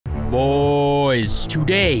boys.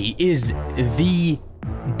 Today is the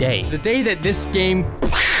day. The day that this game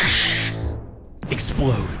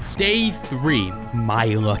explodes. Day 3, my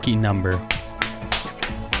lucky number.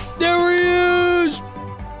 There he is!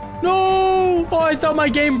 No! Oh, I thought my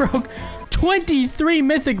game broke. 23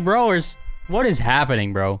 mythic brawlers. What is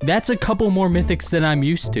happening, bro? That's a couple more mythics than I'm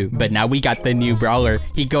used to. But now we got the new brawler.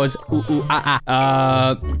 He goes, ooh, ooh, ah,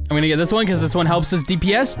 ah. I'm gonna get this one because this one helps us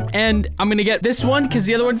DPS. And I'm gonna get this one because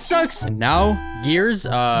the other one sucks. And now, gears.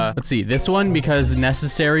 Let's see. This one because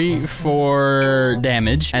necessary for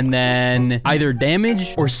damage. And then either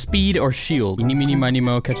damage or speed or shield. Eeny, meeny, miny,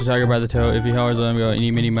 mo. Catch a target by the toe. If he hovers, let him go.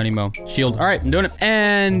 Eeny, meeny, miny, mo. Shield. All right, I'm doing it.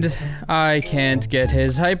 And I can't get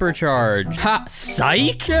his hypercharge. Ha!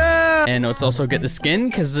 Psych! Yeah! And let's also get the skin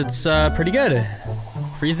because it's pretty good.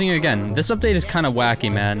 Freezing again. This update is kind of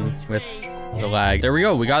wacky, man, with the lag. There we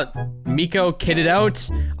go. We got Mico kitted out.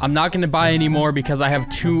 I'm not going to buy any more because I have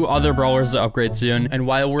 2 other brawlers to upgrade soon. And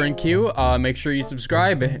while we're in queue, make sure you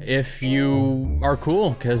subscribe if you are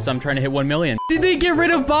cool because I'm trying to hit 1 million. Did they get rid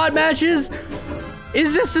of bot matches?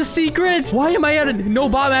 Is this a secret? Why am I at a no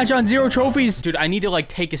bot match on 0 trophies? Dude, I need to like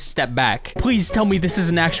take a step back. Please tell me this is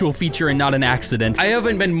an actual feature and not an accident. I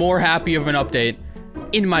haven't been more happy of an update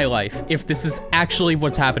in my life if this is actually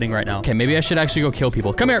what's happening right now. Okay, maybe I should actually go kill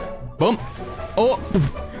people. Come here. Boom. Oh,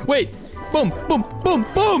 wait. Boom, boom, boom,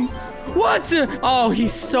 boom. What? Oh,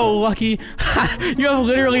 he's so lucky. You have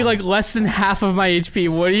literally like less than half of my HP.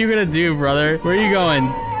 What are you gonna do, brother? Where are you going?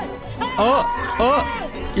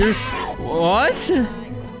 Oh, you're... What?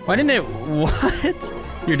 Why didn't it? What?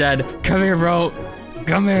 You're dead. Come here, bro.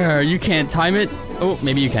 Come here. You can't time it. Oh,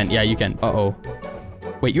 maybe you can. Yeah, you can. Uh-oh.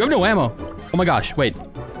 Wait, you have no ammo. Oh my gosh. Wait.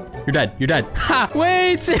 You're dead. You're dead. Ha!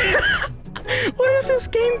 Wait! What is this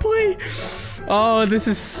gameplay? Oh, this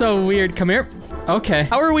is so weird. Come here. Okay.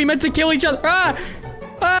 How are we meant to kill each other? Ah!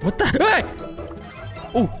 Ah! What the? Hey!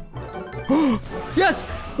 Oh. Yes!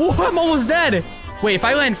 Oh, I'm almost dead. Wait, if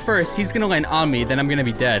I land first, he's gonna land on me, then I'm gonna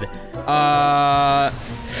be dead. No!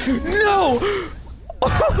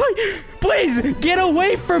 Please, get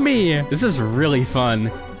away from me! This is really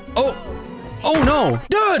fun. Oh no!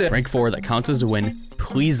 Dude! Rank 4, that counts as a win.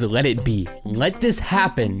 Please let it be. Let this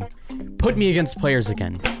happen. Put me against players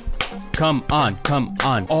again. Come on, come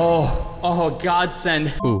on. Oh,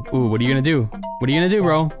 godsend. Ooh, what are you gonna do? What are you gonna do,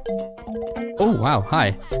 bro? Oh, wow,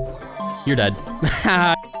 hi. You're dead.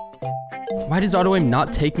 Why does auto aim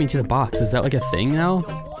not take me to the box? Is that like a thing now?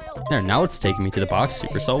 There, now it's taking me to the box.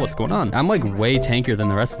 Supercell, what's going on? I'm like way tankier than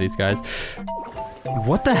the rest of these guys.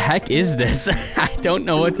 What the heck is this? I don't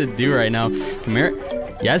know what to do right now. Come here.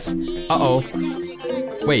 Yes. Uh-oh.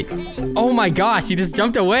 Wait. Oh my gosh, he just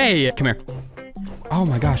jumped away. Come here. Oh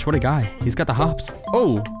my gosh, what a guy. He's got the hops.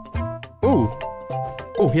 Oh. Ooh.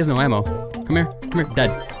 Oh, he has no ammo. Come here. Come here.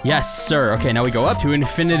 Dead. Yes, sir. Okay, now we go up to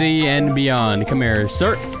infinity and beyond. Come here,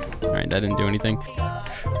 sir. All right, that didn't do anything.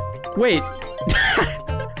 Wait.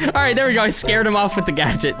 All right, there we go. I scared him off with the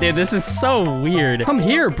gadget. Dude, this is so weird. Come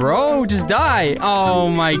here, bro. Just die. Oh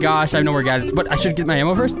my gosh, I have no more gadgets. But I should get my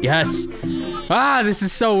ammo first. Yes. Ah, this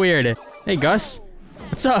is so weird. Hey, Gus.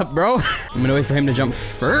 What's up, bro? I'm gonna wait for him to jump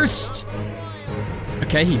first.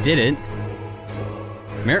 Okay, he did it.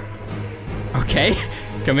 Come here. Okay,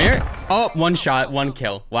 come here. Oh, 1 shot, 1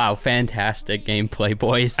 kill. Wow, fantastic gameplay,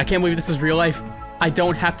 boys. I can't believe this is real life. I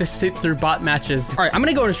don't have to sit through bot matches. All right, I'm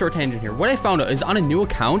gonna go on a short tangent here. What I found out is on a new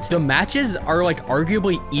account, the matches are like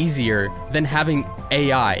arguably easier than having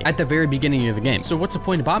AI at the very beginning of the game. So what's the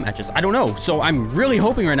point of bot matches? I don't know. So I'm really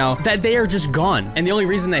hoping right now that they are just gone. And the only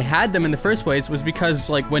reason they had them in the first place was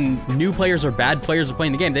because like when new players or bad players are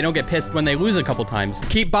playing the game, they don't get pissed when they lose a couple times.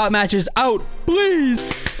 Keep bot matches out,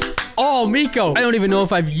 please. Oh, Mico. I don't even know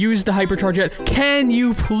if I've used the hypercharge yet. Can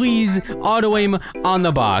you please auto aim on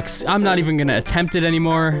the box? I'm not even gonna attempt it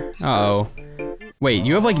anymore. Uh-oh. Wait,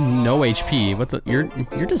 you have like no HP. What the?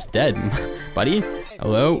 You're just dead, buddy.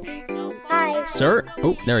 Hello? Hi. Sir?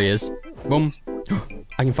 Oh, there he is. Boom.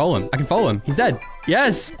 I can follow him. I can follow him. He's dead.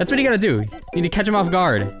 Yes, that's what you gotta do. You need to catch him off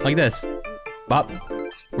guard. Like this. Bop.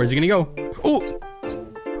 Where's he gonna go? Oh!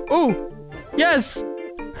 Oh! Yes!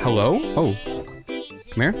 Hello? Oh.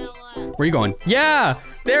 Come here. Where are you going? Yeah!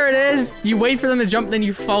 There it is! You wait for them to jump, then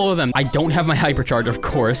you follow them. I don't have my hypercharge, of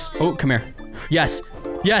course. Oh, come here. Yes!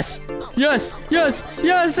 Yes! Yes! Yes!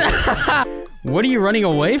 Yes! What are you running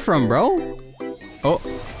away from, bro? Oh.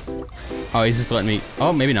 Oh, he's just letting me...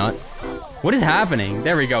 Oh, maybe not. What is happening?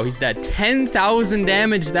 There we go. He's dead. 10,000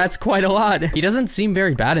 damage. That's quite a lot. He doesn't seem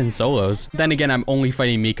very bad in solos. Then again, I'm only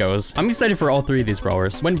fighting Micos. I'm excited for all 3 of these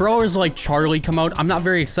brawlers. When brawlers like Charlie come out, I'm not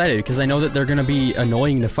very excited because I know that they're going to be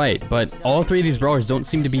annoying to fight. But all 3 of these brawlers don't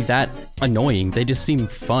seem to be that annoying. They just seem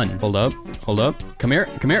fun. Hold up. Hold up. Come here.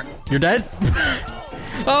 Come here. You're dead.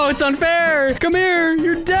 Oh, it's unfair. Come here.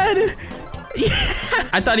 You're dead.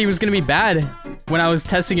 I thought he was going to be bad when I was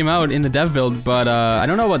testing him out in the dev build, but I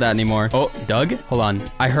don't know about that anymore. Oh, Doug, hold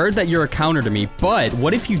on. I heard that you're a counter to me, but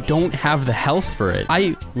what if you don't have the health for it?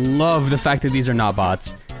 I love the fact that these are not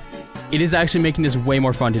bots. It is actually making this way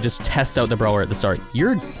more fun to just test out the brawler at the start.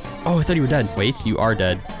 Oh, I thought you were dead. Wait, you are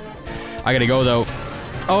dead. I gotta go though.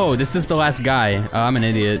 Oh, this is the last guy. I'm an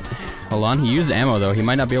idiot. Hold on, he used ammo though. He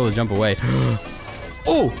might not be able to jump away.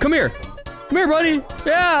 Oh, come here. Come here, buddy.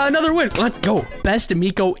 Yeah, another win. Let's go. Best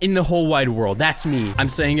Mico in the whole wide world. That's me. I'm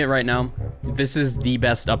saying it right now. This is the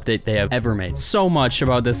best update they have ever made. So much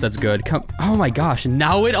about this that's good. Oh my gosh.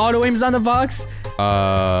 Now it auto-aims on the box?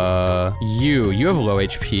 You have low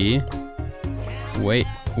HP.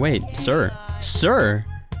 Wait, sir. Sir?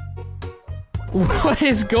 What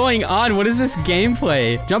is going on? What is this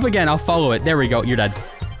gameplay? Jump again. I'll follow it. There we go. You're dead.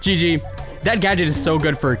 GG. That gadget is so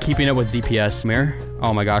good for keeping up with DPS. Come here.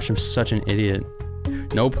 Oh my gosh, I'm such an idiot.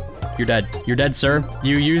 Nope. You're dead. You're dead, sir.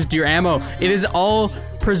 You used your ammo. It is all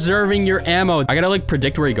preserving your ammo. I gotta like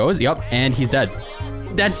predict where he goes. Yep, and he's dead.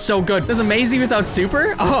 That's so good. That's amazing without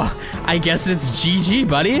super. Oh, I guess it's GG,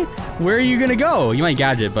 buddy. Where are you gonna go? You might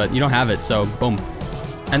gadget, but you don't have it, so boom.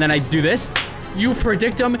 And then I do this. You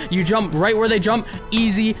predict them, you jump right where they jump,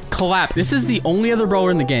 easy clap. This is the only other brawler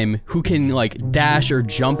in the game who can like dash or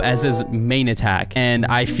jump as his main attack. And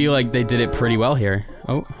I feel like they did it pretty well here.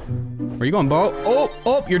 Oh, where you going, Bo?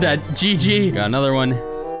 Oh, you're dead. GG. Got another one.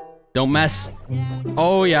 Don't mess.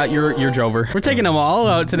 Oh yeah, you're Jover. We're taking them all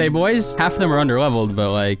out today, boys. Half of them are underleveled,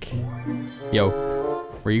 but like, yo,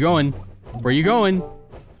 where you going? Where you going?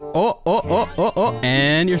 Oh,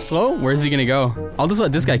 and you're slow? Where's he gonna go? I'll just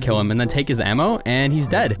let this guy kill him and then take his ammo, and he's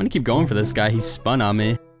dead. I'm gonna keep going for this guy. He's spun on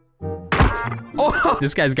me. Oh,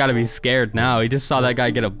 this guy's gotta be scared now. He just saw that guy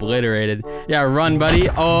get obliterated. Yeah, run, buddy.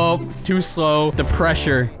 Oh, too slow. The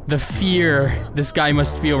pressure, the fear this guy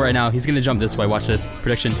must feel right now. He's gonna jump this way. Watch this.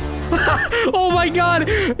 Prediction. Oh my god.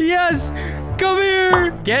 Yes. Come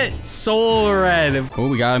here. Get soul red. Oh,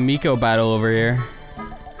 we got a Mico battle over here.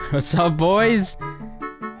 What's up, boys?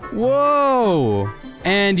 Whoa!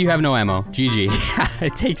 And you have no ammo. GG.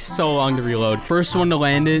 It takes so long to reload. First one to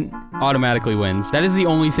land it automatically wins. That is the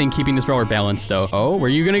only thing keeping this brawler balanced, though. Oh, where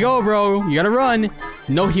you gonna go, bro? You gotta run.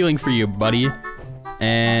 No healing for you, buddy.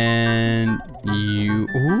 And you...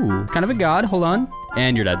 Ooh, it's kind of a god. Hold on.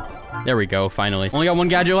 And you're dead. There we go, finally. Only got one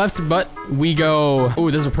gadget left, but we go...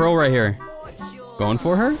 Ooh, there's a pearl right here. Going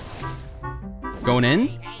for her? Going in?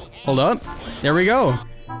 Hold up. There we go.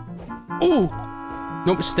 Ooh!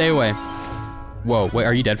 Nope, stay away. Whoa, wait,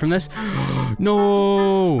 are you dead from this?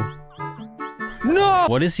 No! No!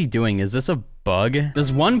 What is he doing? Is this a bug?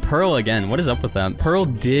 There's one Pearl again. What is up with that? Pearl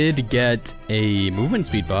did get a movement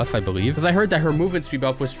speed buff, I believe. Because I heard that her movement speed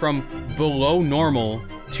buff was from below normal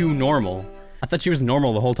to normal. I thought she was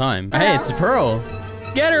normal the whole time. Hey, it's Pearl.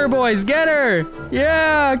 Get her, boys, get her!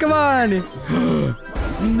 Yeah, come on!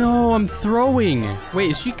 No, I'm throwing.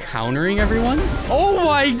 Wait, is she countering everyone? Oh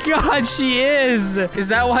my god, she is! Is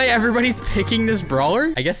that why everybody's picking this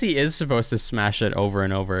brawler? I guess he is supposed to smash it over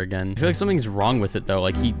and over again. I feel like something's wrong with it though.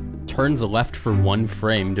 Like he turns left for 1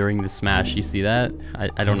 frame during the smash. You see that?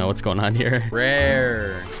 I don't know what's going on here.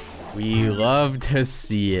 Rare. We love to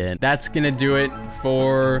see it. That's gonna do it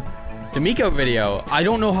for the Mico video. I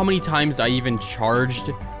don't know how many times I even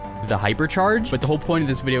charged the hypercharge, but the whole point of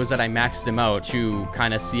this video is that I maxed him out to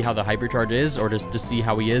kind of see how the hypercharge is, or just to see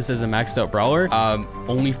how he is as a maxed out brawler.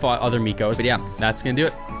 Only fought other Micos, but yeah, that's gonna do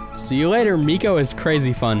it. See you later. Mico is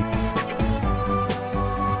crazy fun.